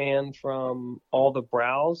and from all the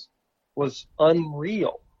browse was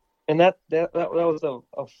unreal. And that was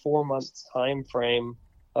a 4-month time frame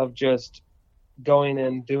of just going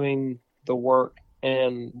and doing the work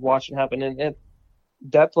and watching it happen. And it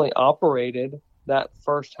definitely operated that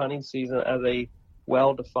first hunting season as a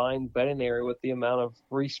well-defined bedding area with the amount of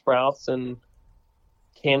re-sprouts and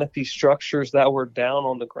canopy structures that were down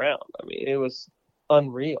on the ground. I mean, it was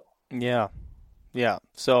unreal. Yeah.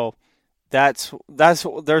 So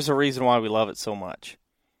there's a reason why we love it so much.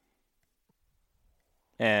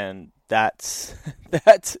 And that's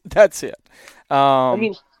it. I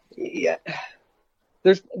mean, yeah.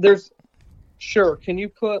 There's sure. Can you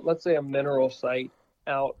put, let's say, a mineral site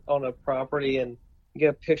out on a property and get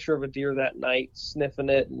a picture of a deer that night sniffing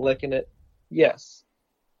it and licking it? Yes,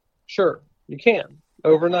 sure, you can.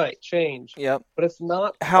 Overnight change. Yep. But it's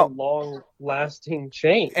not a long-lasting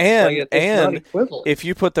change. And it's not equivalent. If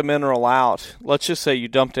you put the mineral out, let's just say you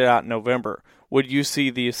dumped it out in November, would you see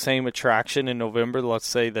the same attraction in November, let's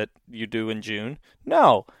say, that you do in June?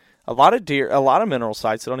 No. A lot of mineral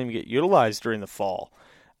sites don't even get utilized during the fall.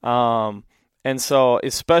 And so,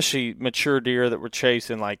 especially mature deer that we're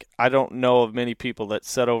chasing, like, I don't know of many people that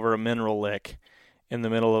set over a mineral lick in the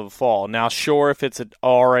middle of the fall. Now, sure, if it's an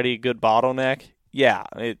already good bottleneck, yeah,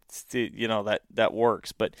 that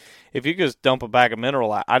works. But if you just dump a bag of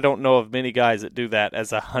mineral out, I don't know of many guys that do that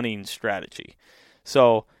as a hunting strategy.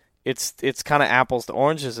 So it's kind of apples to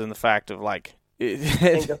oranges in the fact of, like,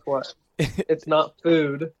 and guess what? It's not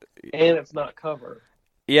food, and it's not cover.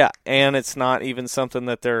 Yeah, and it's not even something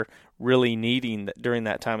that they're really needing during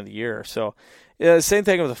that time of the year. So, same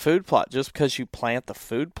thing with the food plot. Just because you plant the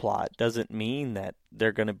food plot doesn't mean that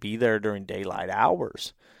they're going to be there during daylight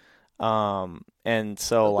hours. And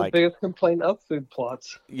so, that's the biggest complaint of food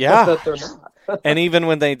plots. Yeah, that they're not. And even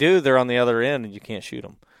when they do, they're on the other end, and you can't shoot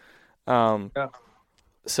them. Yeah.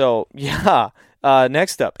 So yeah.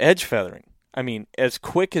 Next up, edge feathering. I mean, as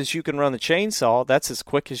quick as you can run the chainsaw, that's as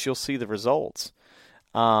quick as you'll see the results.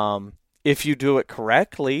 If you do it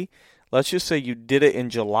correctly, let's just say you did it in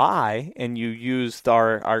July and you used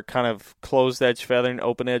our kind of closed edge feathering,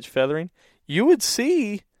 open edge feathering, you would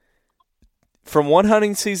see from one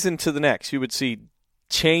hunting season to the next, you would see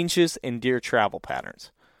changes in deer travel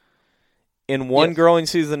patterns. In one growing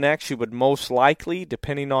season next, you would most likely,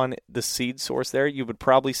 depending on the seed source there, you would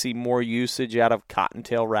probably see more usage out of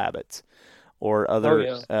cottontail rabbits or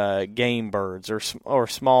other game birds or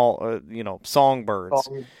small, songbirds.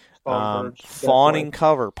 Fawning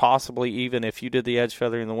cover, possibly even if you did the edge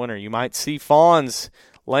feather in the winter. You might see fawns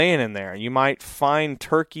laying in there. You might find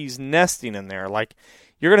turkeys nesting in there. Like,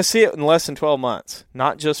 you're going to see it in less than 12 months,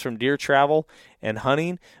 not just from deer travel and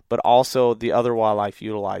hunting, but also the other wildlife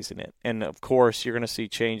utilizing it. And, of course, you're going to see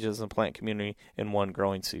changes in the plant community in one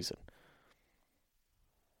growing season.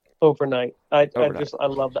 Overnight. I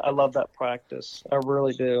love that. I love that practice. I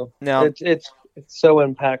really do. Now, it's so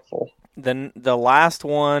impactful. Then the last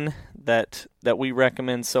one that we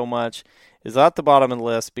recommend so much is at the bottom of the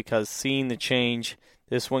list because seeing the change,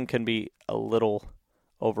 this one can be a little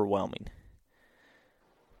overwhelming.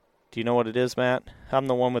 Do you know what it is, Matt? I'm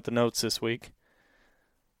the one with the notes this week.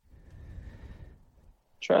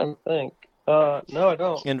 Trying to think. No, I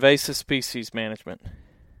don't. Invasive species management.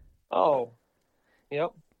 Oh,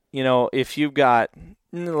 yep. If you've got,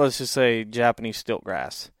 let's just say, Japanese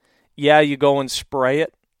stiltgrass, you go and spray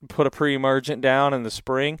it, put a pre-emergent down in the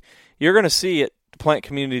spring, you're going to see plant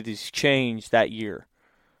communities change that year.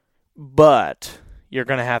 But you're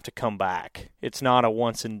going to have to come back. It's not a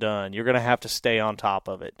once and done. You're going to have to stay on top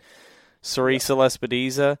of it. Sericea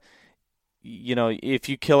lespedeza, if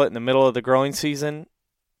you kill it in the middle of the growing season,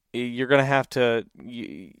 you're going to have to,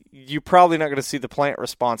 you're probably not going to see the plant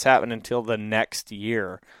response happen until the next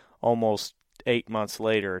year, almost 8 months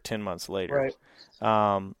later or 10 months later.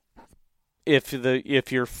 Right.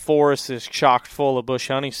 If your forest is chock full of bush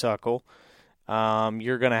honeysuckle,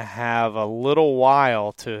 you're going to have a little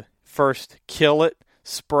while to first kill it,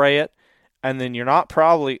 spray it, and then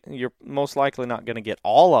you're most likely not going to get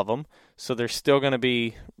all of them, so there's still going to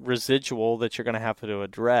be residual that you're going to have to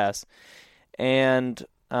address. And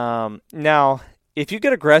now, if you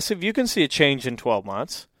get aggressive, you can see a change in 12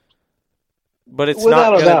 months, but it's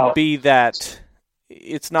not going to be that.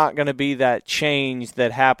 It's not going to be that change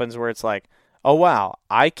that happens where it's like, oh wow,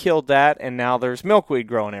 I killed that, and now there's milkweed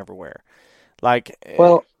growing everywhere. Like,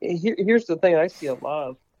 well, here's the thing I see a lot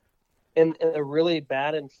of. in the really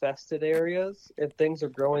bad infested areas, if things are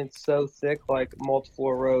growing so thick, like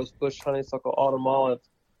multiple rows, bush honeysuckle, autumn olive,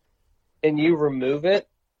 and you remove it,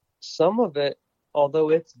 some of it, although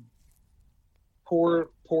it's poor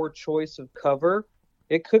choice of cover,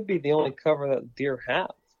 it could be the only cover that deer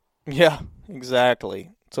have. Yeah,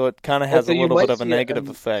 exactly. So it kind of has a little bit of a negative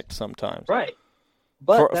effect sometimes. Right.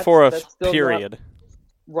 But for a period.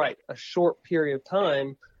 Right, a short period of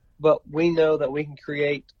time, but we know that we can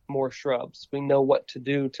create more shrubs. We know what to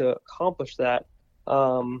do to accomplish that.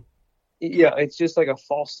 It's just like a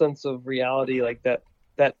false sense of reality, like that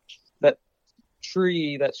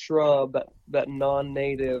tree, that shrub, that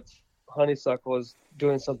non-native honeysuckle is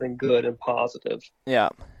doing something good and positive. Yeah.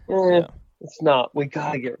 It's not. We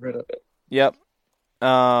got to get rid of it. Yep.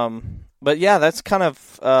 But yeah, that's kind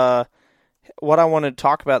of what I wanted to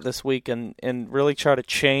talk about this week, and really try to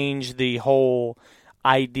change the whole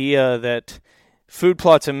idea that food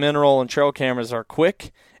plots and mineral and trail cameras are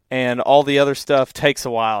quick and all the other stuff takes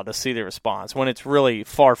a while to see the response, when it's really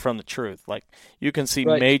far from the truth. Like, you can see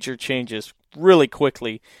major changes really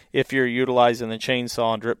quickly if you're utilizing the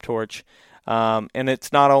chainsaw and drip torch. And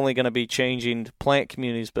it's not only going to be changing plant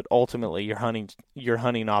communities, but ultimately your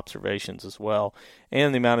hunting observations as well,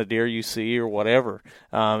 and the amount of deer you see or whatever.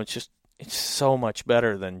 It's so much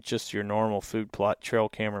better than just your normal food plot, trail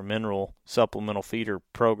camera, mineral supplemental feeder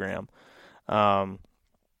program. You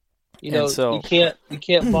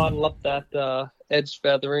can't bottle up that edge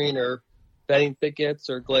feathering or bedding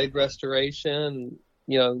thickets or glade restoration.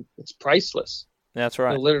 It's priceless. That's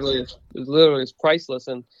right. It literally is priceless,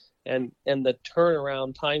 and the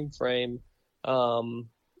turnaround time frame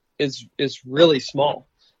is really small.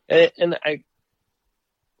 And I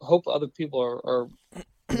hope other people are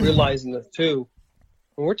realizing this too.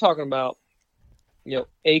 When we're talking about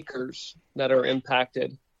acres that are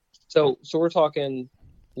impacted, so we're talking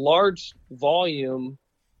large volume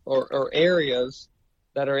or areas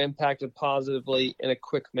that are impacted positively in a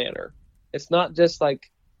quick manner. It's not just like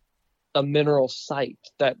a mineral site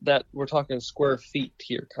that we're talking square feet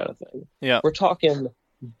here kind of thing. Yeah. We're talking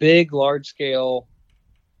big, large scale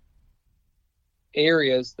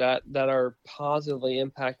areas that are positively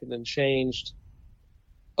impacted and changed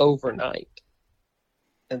overnight.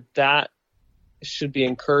 And that should be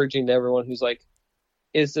encouraging to everyone who's like,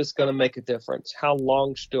 is this going to make a difference? How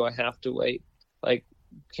long do I have to wait? Like,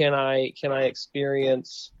 can I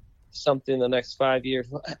experience something in the next 5 years?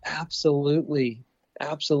 Well, absolutely.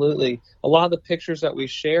 Absolutely. A lot of the pictures that we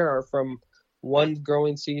share are from one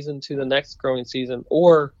growing season to the next growing season,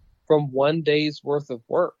 or from one day's worth of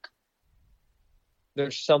work.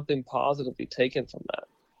 There's something positively taken from that.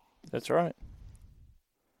 That's right.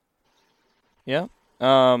 Yeah.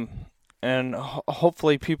 And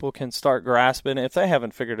hopefully people can start grasping, if they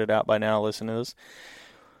haven't figured it out by now, listen to this.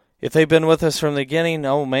 If they've been with us from the beginning,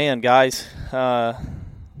 oh man, guys,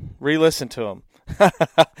 re-listen to them.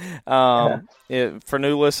 For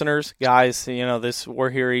new listeners, guys,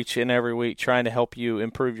 we're here each and every week trying to help you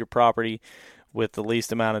improve your property with the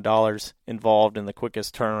least amount of dollars involved in the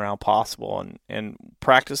quickest turnaround possible. And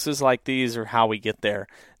practices like these are how we get there,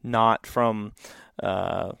 not from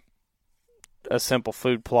a simple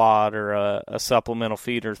food plot or a supplemental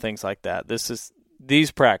feeder, things like that.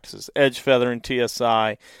 These practices, edge feathering,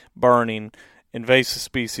 TSI, burning, invasive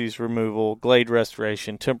species removal, glade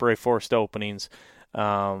restoration, temporary forest openings,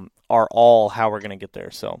 are all how we're going to get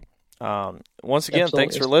there. So once again, Absolutely.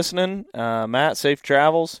 Thanks for listening. Matt, safe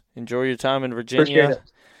travels. Enjoy your time in Virginia.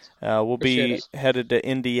 We'll be headed to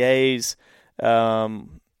NDA's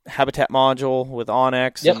habitat module with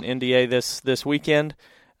Onyx and NDA this weekend.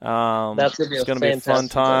 That's it's going to be a fun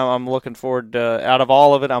time. I'm looking forward to, out of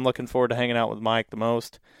all of it, I'm looking forward to hanging out with Mike the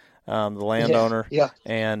most, the landowner. Yeah.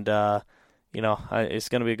 And, it's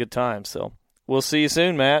going to be a good time. So we'll see you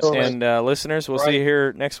soon, Matt. All right. And listeners, we'll see you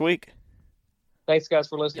here next week. Thanks, guys,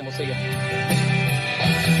 for listening. We'll see you.